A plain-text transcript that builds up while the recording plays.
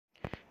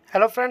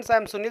Hello friends, I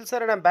am Sunil sir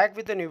and I am back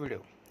with a new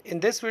video. In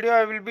this video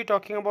I will be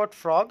talking about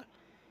frog.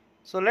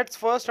 So let's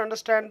first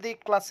understand the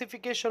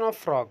classification of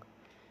frog.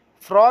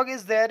 Frog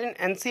is there in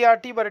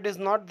NCERT but it is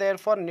not there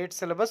for NEET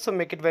syllabus, so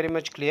make it very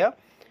much clear.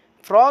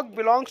 Frog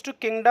belongs to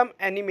kingdom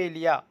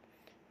Animalia.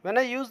 When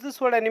I use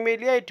this word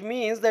Animalia, it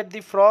means that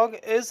the frog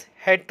is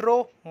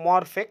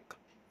heteromorphic.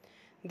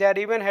 They are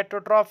even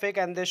heterotrophic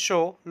and they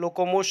show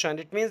locomotion.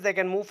 It means they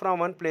can move from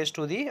one place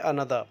to the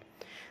another.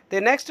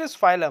 The next is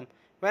phylum.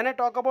 When I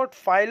talk about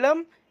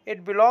phylum,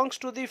 it belongs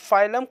to the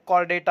phylum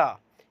Chordata.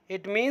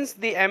 It means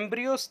the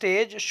embryo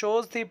stage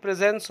shows the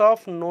presence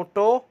of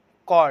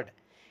notochord.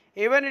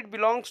 Even it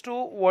belongs to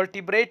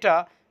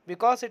vertebrata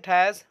because it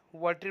has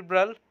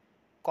vertebral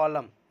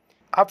column.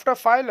 After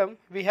phylum,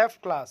 we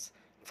have class.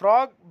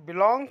 Frog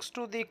belongs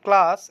to the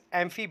class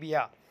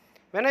Amphibia.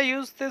 When I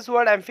use this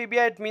word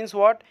amphibia, it means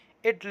what?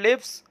 It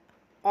lives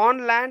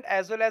on land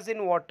as well as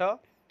in water,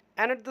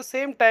 and at the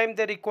same time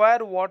they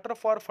require water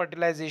for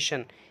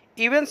fertilization.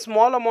 Even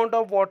small amount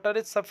of water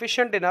is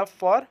sufficient enough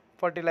for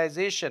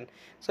fertilization.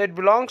 So it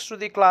belongs to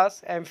the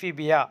class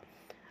Amphibia.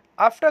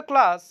 After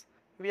class,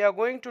 we are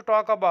going to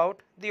talk about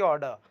the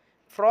order.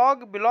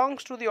 Frog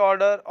belongs to the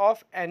order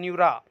of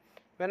Anura.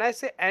 When I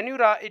say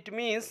Anura, it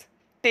means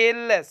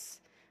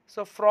tailless.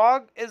 So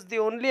frog is the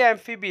only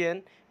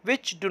amphibian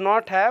which do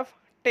not have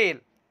tail.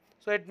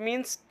 So it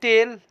means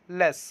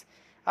tailless.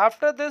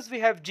 After this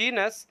we have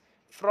genus.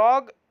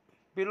 Frog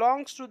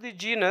belongs to the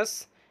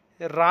genus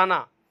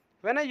Rana.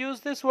 When I use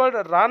this word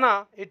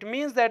Rana, it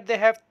means that they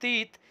have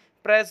teeth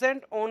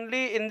present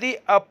only in the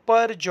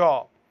upper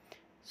jaw.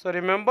 So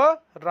remember,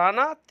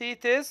 Rana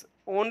teeth is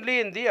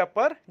only in the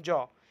upper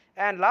jaw.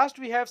 And last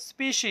we have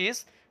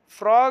species.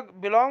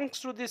 Frog belongs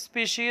to the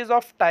species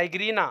of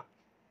Tigrina.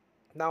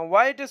 Now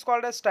why it is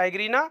called as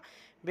Tigrina?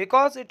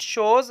 Because it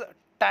shows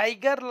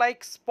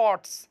tiger-like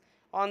spots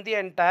on the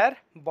entire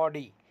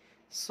body.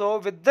 So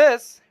with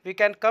this we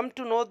can come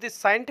to know the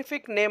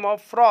scientific name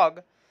of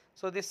frog.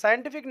 So the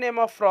scientific name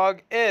of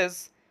frog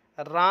is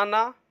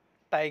Rana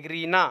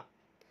tigrina.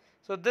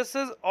 So this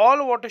is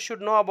all what you should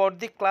know about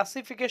the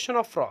classification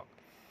of frog.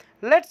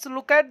 Let's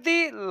look at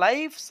the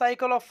life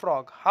cycle of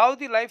frog. How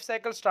the life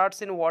cycle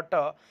starts in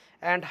water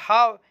and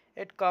how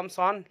it comes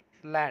on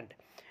land.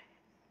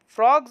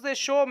 Frogs, they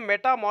show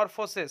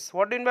metamorphosis.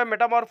 What do you mean by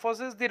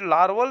metamorphosis? The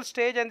larval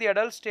stage and the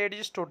adult stage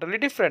is totally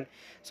different.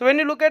 So when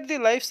you look at the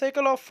life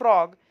cycle of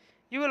frog,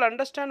 you will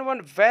understand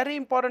one very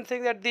important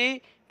thing, that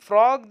the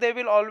frog, they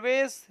will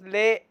always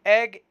lay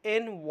egg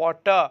in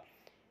water.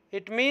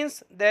 It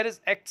means there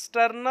is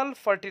external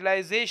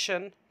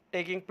fertilization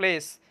taking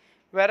place.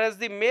 Whereas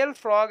the male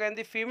frog and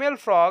the female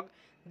frog,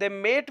 they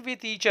mate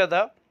with each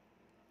other.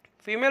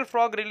 Female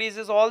frog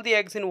releases all the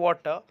eggs in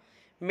water.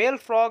 Male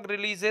frog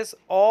releases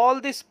all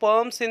the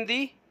sperms in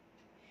the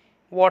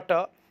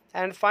water,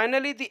 and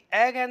finally the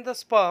egg and the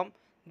sperm,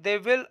 they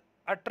will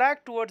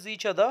attract towards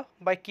each other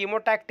by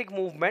chemotactic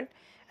movement,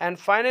 and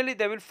finally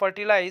they will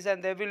fertilize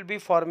and there will be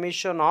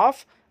formation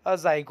of a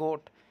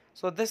zygote.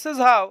 So this is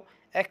how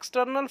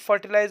external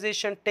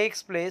fertilization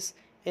takes place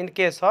in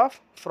case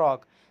of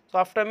frog. So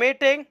after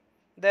mating,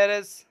 there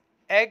is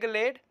egg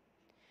laid.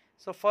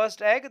 So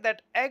first egg,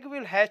 that egg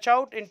will hatch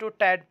out into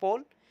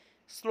tadpole.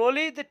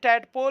 Slowly the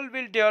tadpole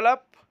will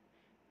develop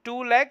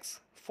two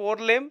legs,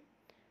 forelimb.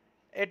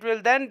 It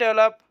will then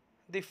develop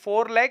the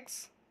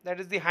forelegs, that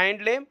is the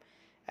hind limb,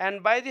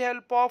 and by the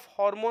help of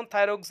hormone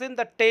thyroxine,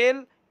 the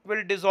tail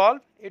will dissolve.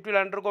 It will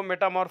undergo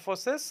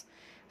metamorphosis.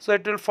 So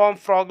it will form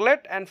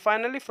froglet, and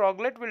finally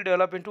froglet will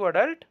develop into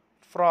adult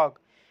frog.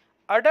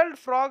 Adult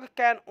frog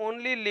can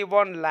only live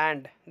on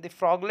land. The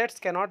froglets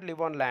cannot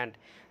live on land.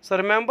 So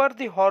remember,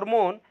 the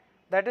hormone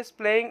that is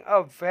playing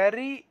a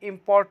very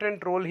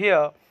important role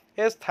here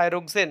is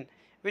thyroxine,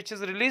 which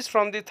is released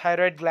from the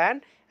thyroid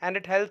gland, and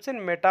it helps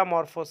in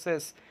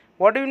metamorphosis.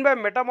 What do you mean by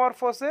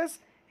metamorphosis?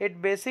 It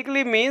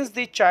basically means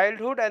the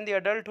childhood and the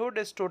adulthood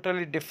is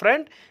totally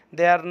different.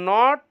 They are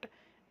not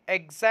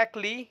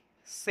exactly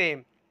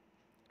same.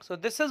 So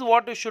this is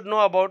what you should know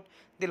about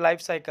the life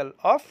cycle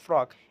of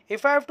frog.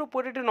 If I have to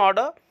put it in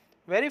order,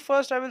 very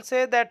first I will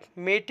say that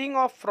mating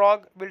of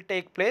frog will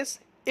take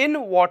place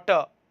in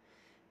water.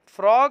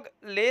 Frog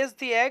lays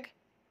the egg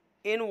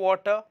in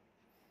water.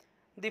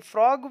 The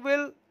frog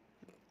will,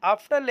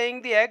 after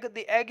laying the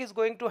egg is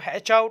going to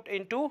hatch out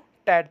into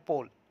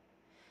tadpole.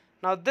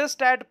 Now this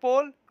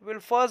tadpole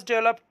will first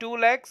develop two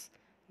legs,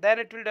 then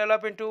it will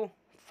develop into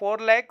four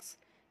legs,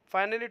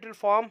 finally it will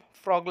form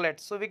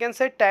froglets. So we can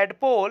say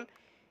tadpole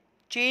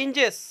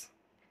changes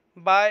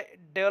by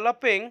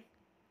developing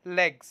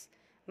legs.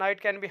 Now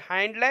it can be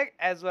hind leg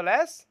as well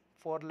as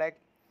foreleg.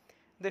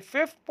 The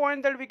fifth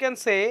point that we can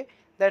say,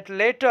 that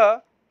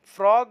later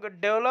frog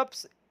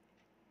develops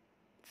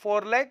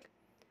foreleg,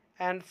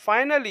 and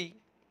finally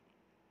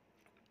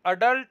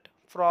adult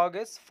frog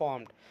is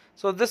formed.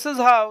 So this is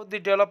how the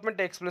development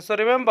takes place. So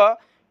remember,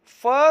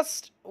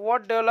 first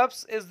what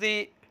develops is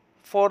the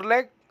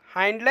foreleg,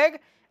 hind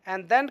leg,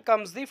 and then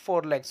comes the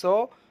foreleg.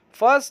 So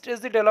first is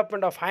the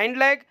development of hind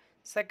leg,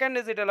 Second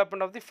is the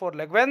development of the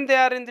foreleg. When they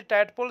are in the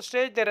tadpole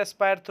stage, they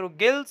respire through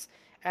gills,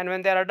 and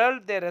when they are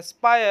adult, they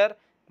respire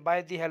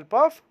by the help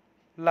of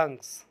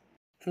lungs.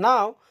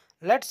 Now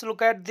let's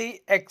look at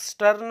the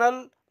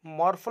external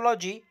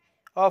morphology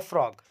of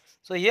frog.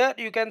 So here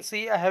you can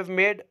see I have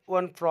made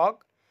one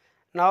frog.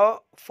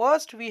 Now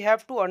first we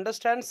have to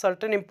understand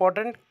certain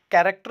important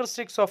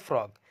characteristics of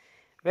frog.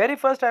 Very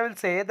first I will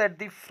say that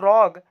the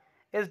frog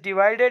is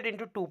divided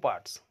into two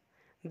parts.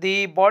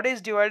 The body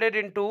is divided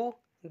into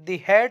the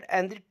head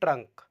and the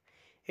trunk.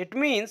 It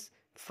means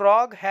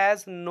frog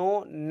has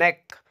no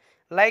neck.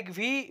 Like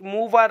we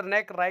move our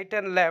neck right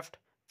and left,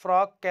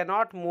 frog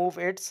cannot move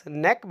its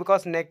neck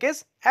because neck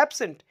is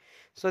absent.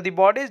 So the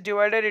body is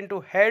divided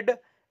into head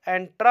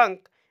and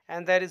trunk,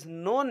 and there is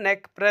no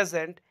neck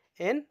present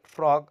in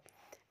frog.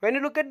 When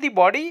you look at the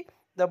body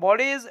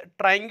is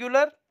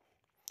triangular.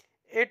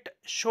 It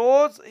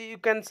shows, you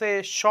can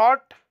say,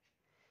 short,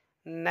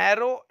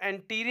 narrow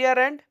anterior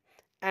end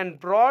and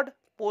broad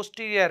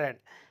posterior end.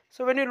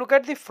 So when you look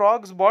at the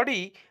frog's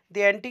body,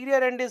 the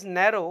anterior end is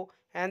narrow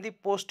and the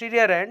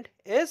posterior end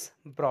is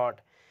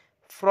broad.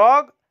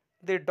 Frog,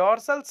 the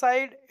dorsal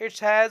side, it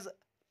has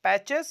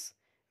patches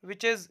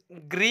which is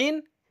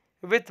green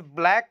with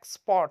black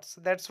spots.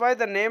 That's why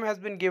the name has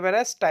been given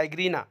as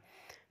tigrina.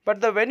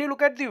 But when you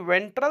look at the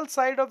ventral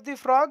side of the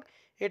frog,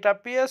 it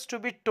appears to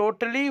be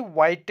totally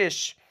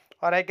whitish,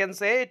 or I can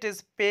say it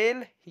is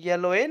pale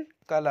yellow in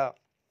color.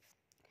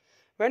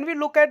 When we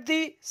look at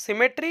the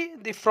symmetry,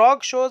 the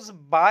frog shows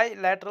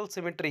bilateral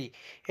symmetry.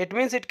 It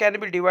means it can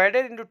be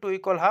divided into two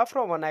equal halves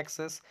from one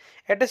axis.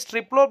 It is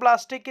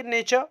triploblastic in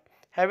nature,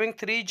 having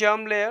three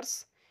germ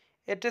layers.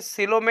 It is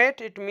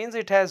coelomate, it means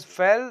it has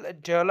well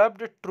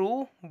developed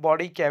true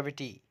body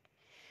cavity.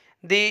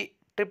 The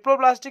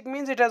triploblastic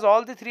means it has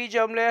all the three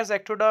germ layers,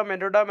 ectoderm,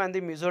 endoderm and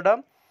the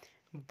mesoderm.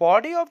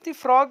 Body of the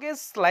frog is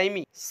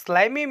slimy.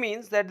 Slimy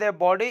means that their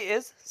body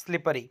is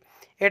slippery.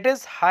 It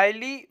is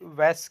highly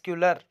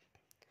vascular.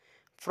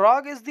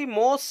 Frog is the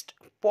most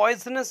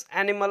poisonous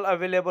animal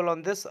available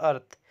on this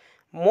earth.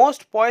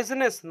 Most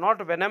poisonous,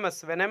 not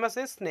venomous. Venomous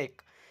is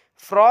snake.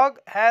 Frog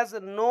has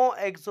no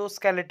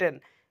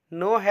exoskeleton,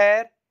 no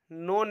hair,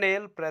 no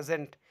nail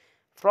present.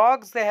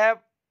 Frogs, they have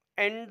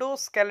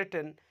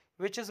endoskeleton,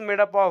 which is made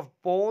up of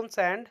bones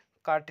and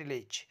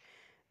cartilage.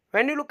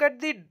 When you look at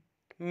the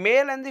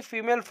male and the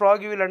female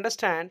frog, you will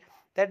understand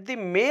that the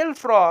male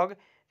frog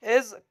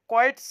is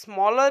quite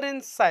smaller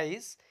in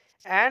size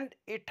and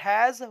it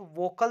has a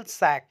vocal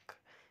sac.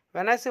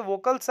 When I say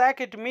vocal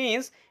sac, it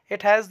means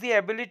it has the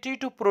ability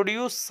to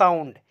produce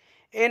sound.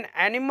 In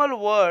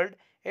animal world,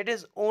 it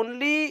is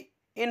only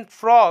in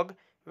frog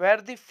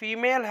where the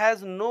female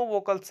has no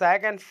vocal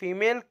sac and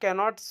female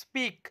cannot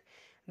speak.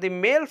 The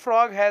male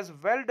frog has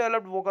well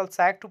developed vocal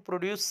sac to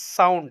produce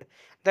sound.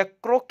 The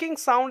croaking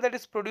sound that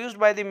is produced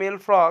by the male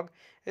frog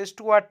is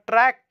to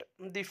attract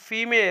the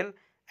female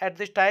at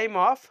the time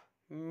of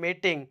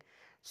mating.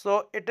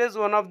 So it is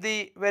one of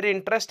the very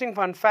interesting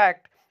fun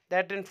fact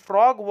that in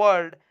frog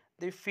world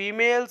the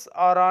females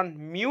are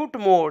on mute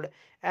mode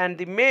and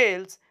the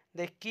males,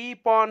 they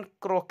keep on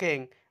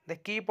croaking. They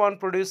keep on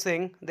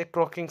producing the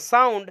croaking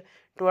sound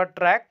to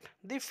attract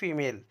the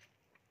female.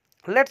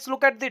 Let's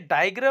look at the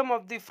diagram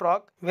of the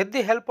frog. With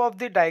the help of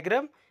the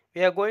diagram,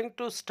 we are going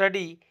to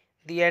study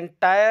the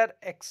entire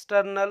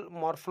external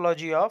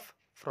morphology of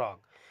frog.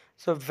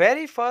 So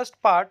very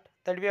first part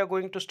that we are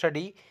going to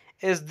study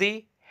is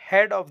the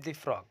head of the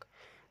frog.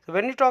 So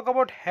when we talk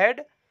about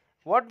head,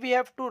 what we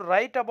have to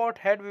write about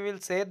head, we will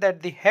say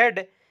that the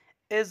head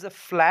is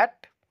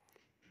flat,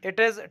 it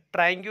is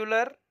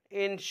triangular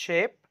in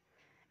shape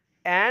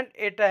and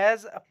it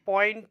has a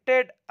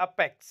pointed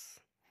apex.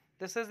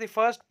 This is the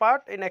first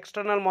part in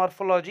external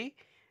morphology.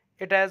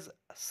 It has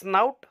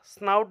snout.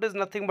 Snout is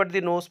nothing but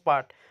the nose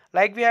part.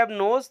 Like we have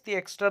nose, the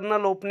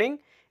external opening,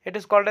 it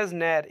is called as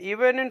nair.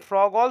 Even in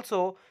frog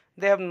also,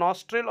 they have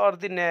nostril or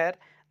the nair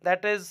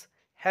that is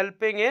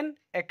helping in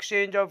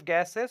exchange of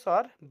gases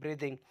or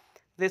breathing.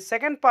 The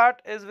second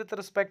part is with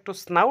respect to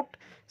snout.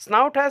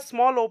 Snout has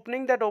small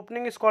opening. That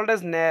opening is called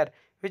as nair,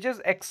 which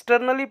is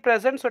externally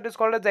present. So it is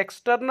called as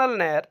external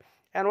nair.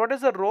 And what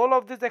is the role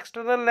of this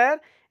external nair?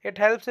 It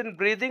helps in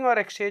breathing or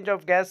exchange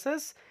of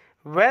gases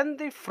when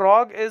the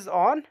frog is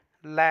on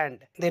land.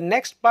 The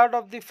next part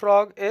of the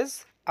frog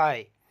is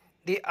eye.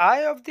 The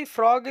eye of the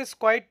frog is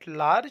quite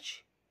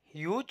large,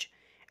 huge.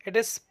 It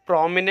is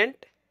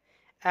prominent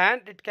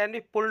and it can be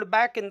pulled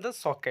back in the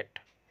socket.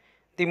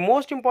 The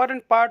most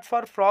important part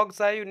for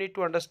frog's eye, you need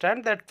to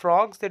understand that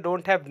frogs, they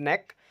don't have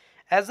neck.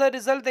 As a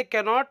result, they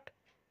cannot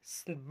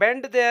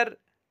bend their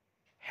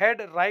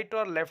head right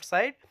or left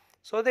side.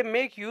 So they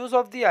make use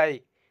of the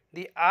eye.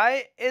 The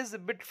eye is a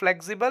bit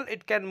flexible.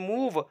 It can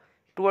move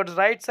towards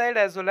right side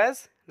as well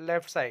as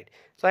left side.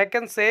 So I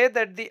can say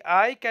that the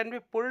eye can be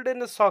pulled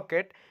in a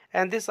socket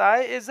and this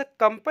eye is a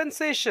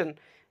compensation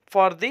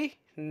for the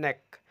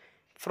neck.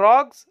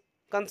 Frogs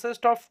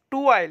consist of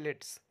two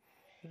eyelids,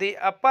 the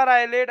upper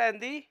eyelid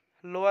and the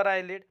lower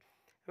eyelid.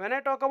 When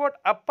I talk about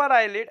upper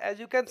eyelid, as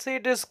you can see,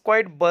 it is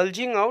quite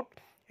bulging out.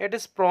 It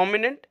is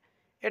prominent.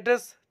 it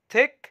is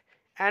thick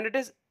and it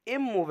is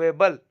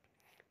immovable.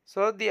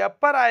 So the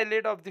upper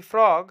eyelid of the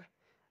frog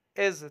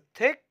is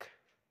thick,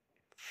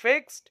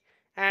 fixed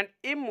and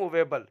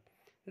immovable.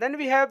 Then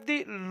we have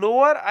the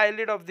lower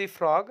eyelid of the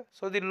frog.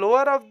 So the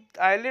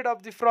eyelid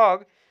of the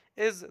frog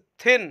is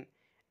thin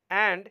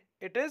and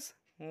it is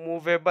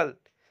movable.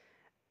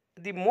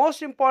 The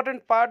most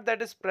important part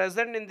that is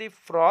present in the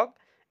frog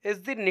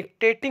is the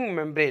nictitating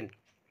membrane.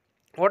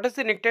 What is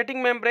the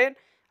nictitating membrane?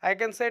 I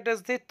can say it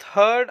is the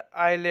third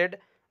eyelid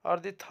or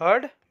the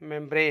third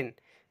membrane.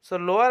 So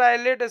lower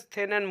eyelid is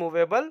thin and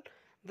movable.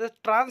 The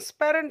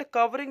transparent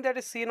covering that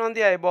is seen on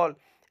the eyeball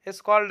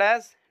is called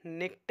as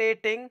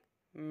nictitating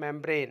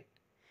membrane.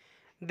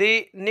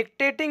 The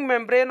nictitating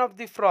membrane of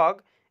the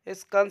frog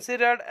is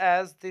considered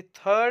as the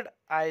third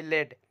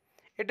eyelid.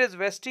 It is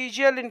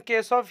vestigial in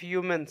case of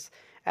humans,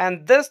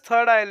 and this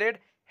third eyelid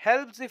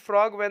helps the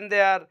frog when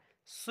they are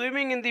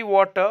swimming in the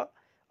water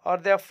or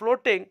they are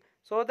floating,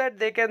 so that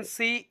they can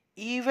see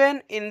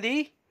even in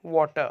the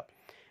water.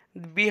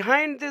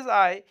 Behind this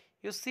eye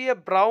you see a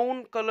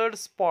brown colored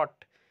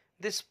spot.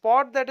 The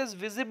spot that is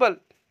visible,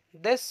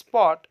 this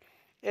spot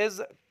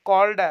is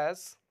called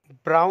as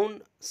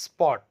brown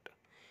spot,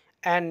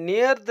 and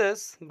near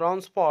this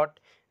brown spot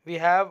we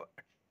have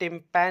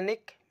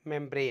tympanic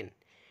membrane.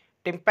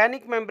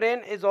 Tympanic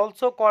membrane is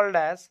also called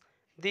as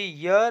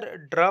the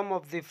ear drum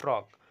of the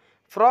frog.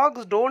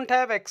 Frogs don't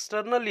have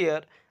external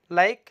ear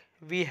like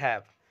we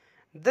have.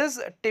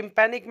 This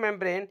tympanic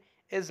membrane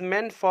is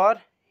meant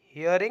for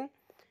hearing,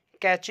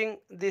 catching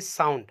the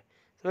sound.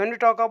 So when we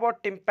talk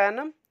about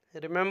tympanum,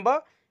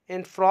 remember,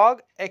 in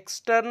frog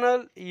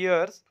external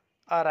ears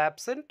are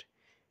absent.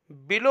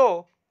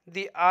 Below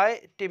the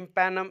eye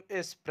tympanum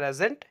is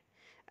present,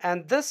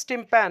 and this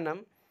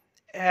tympanum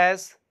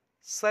has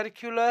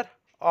circular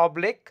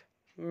oblique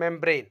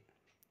membrane.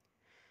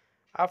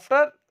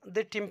 After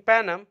the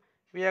tympanum,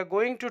 we are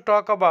going to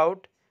talk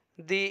about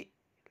the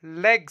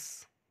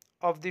legs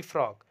of the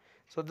frog.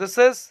 So this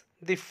is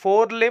the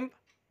forelimb,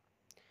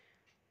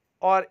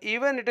 or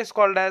even it is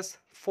called as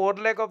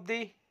foreleg of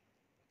the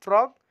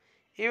frog,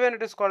 even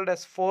it is called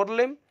as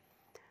forelimb.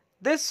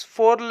 This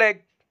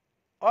foreleg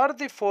or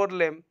the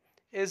forelimb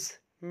is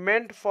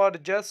meant for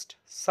just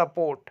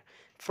support.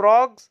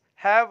 Frogs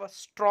have a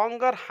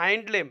stronger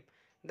hind limb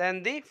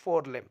than the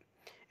forelimb.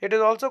 It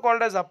is also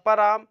called as upper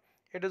arm,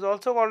 it is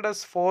also called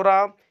as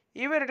forearm,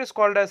 even it is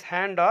called as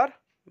hand or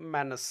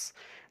manus.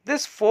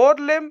 This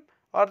forelimb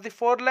or the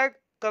foreleg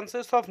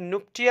consists of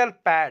nuptial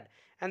pad,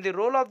 and the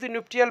role of the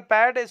nuptial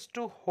pad is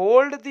to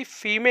hold the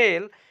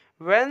female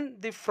when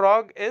the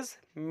frog is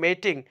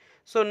mating.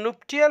 So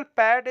nuptial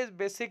pad is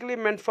basically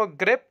meant for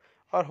grip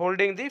or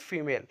holding the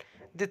female.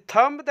 The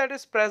thumb that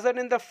is present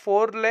in the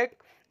foreleg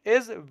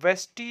is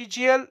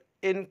vestigial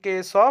in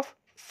case of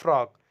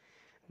frog.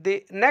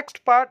 The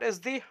next part is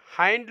the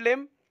hind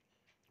limb,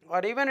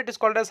 or even it is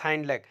called as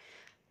hind leg.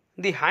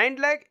 The hind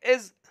leg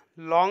is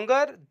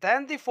longer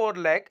than the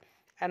foreleg,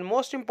 and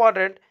most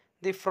important,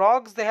 the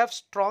frogs, they have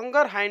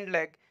stronger hind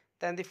leg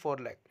than the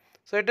foreleg.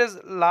 So it is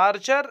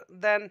larger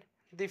than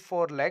the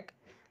foreleg,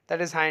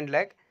 that is hind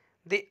leg.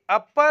 The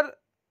upper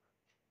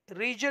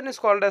region is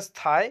called as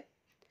thigh,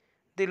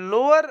 the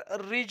lower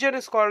region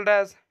is called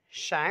as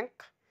shank,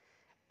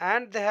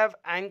 and they have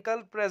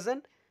ankle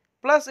present,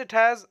 plus it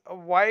has a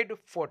wide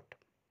foot.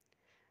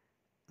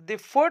 The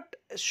foot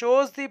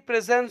shows the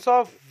presence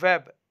of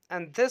web,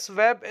 and this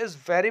web is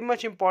very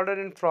much important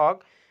in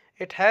frog.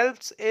 It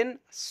helps in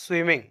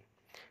swimming.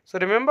 So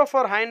remember,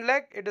 for hind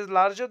leg it is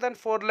larger than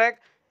foreleg,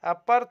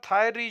 upper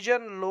thigh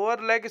region, lower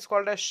leg is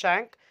called as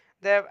shank,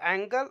 they have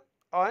ankle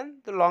on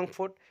the long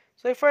foot.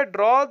 So if I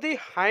draw the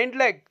hind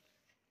leg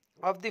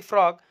of the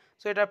frog,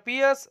 so it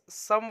appears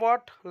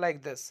somewhat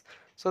like this.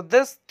 So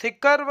this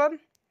thicker one,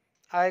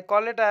 I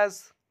call it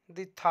as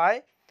the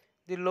thigh,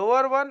 the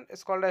lower one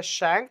is called as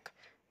shank,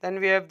 then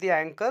we have the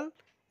ankle,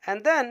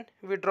 and then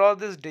we draw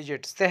these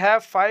digits. They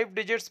have 5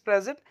 digits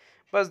present,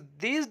 but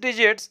these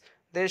digits,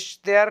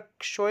 they are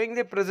showing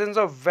the presence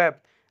of web.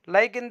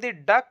 Like in the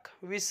duck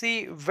we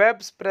see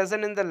webs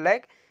present in the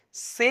leg,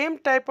 same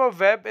type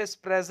of web is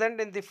present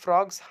in the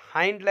frog's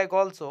hind leg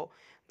also,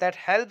 that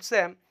helps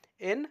them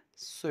in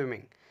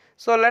swimming.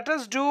 So let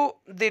us do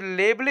the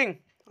labeling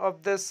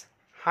of this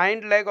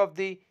hind leg of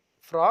the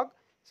frog.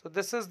 So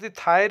this is the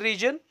thigh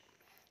region,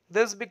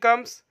 this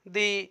becomes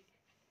the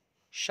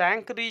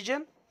shank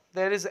region,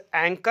 there is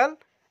ankle,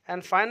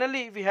 and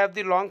finally we have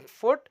the long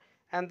foot,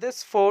 and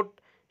this foot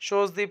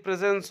shows the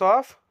presence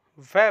of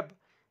web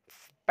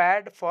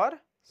pad for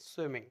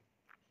swimming.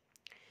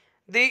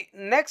 The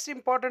next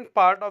important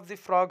part of the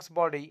frog's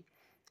body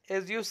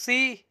is, you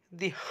see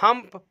the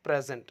hump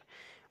present.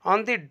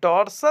 On the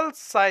dorsal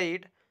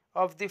side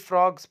of the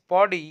frog's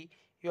body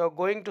you are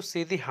going to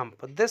see the hump.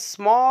 This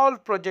small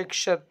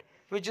projection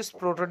which is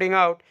protruding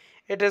out,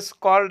 it is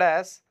called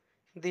as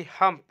the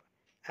hump,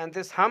 and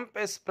this hump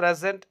is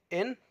present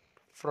in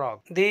frog.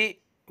 The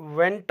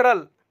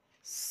ventral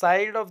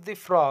side of the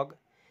frog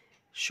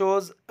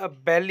shows a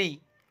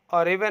belly,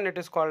 or even it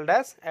is called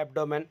as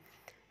abdomen.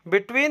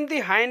 Between the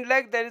hind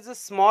leg there is a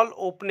small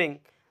opening.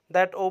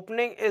 That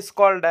opening is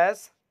called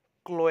as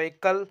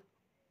cloacal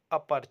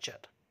aperture.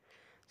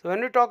 So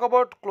when we talk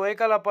about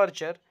cloacal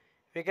aperture,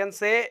 we can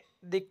say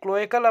the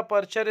cloacal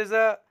aperture is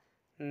a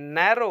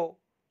narrow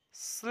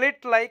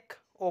slit like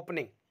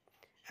opening,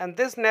 and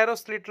this narrow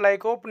slit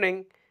like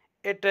opening,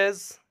 it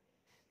is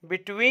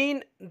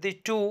between the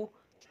two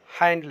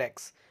hind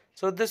legs.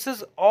 So this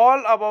is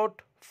all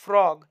about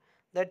frog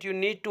that you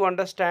need to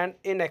understand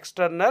in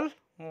external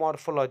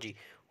morphology.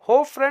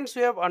 Hope friends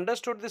you have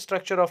understood the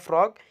structure of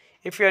frog.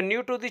 If you are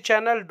new to the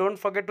channel, don't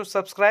forget to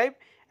subscribe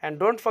and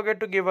don't forget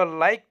to give a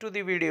like to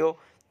the video.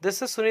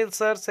 This is Sunil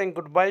sir saying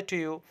goodbye to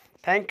you.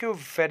 Thank you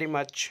very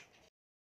much.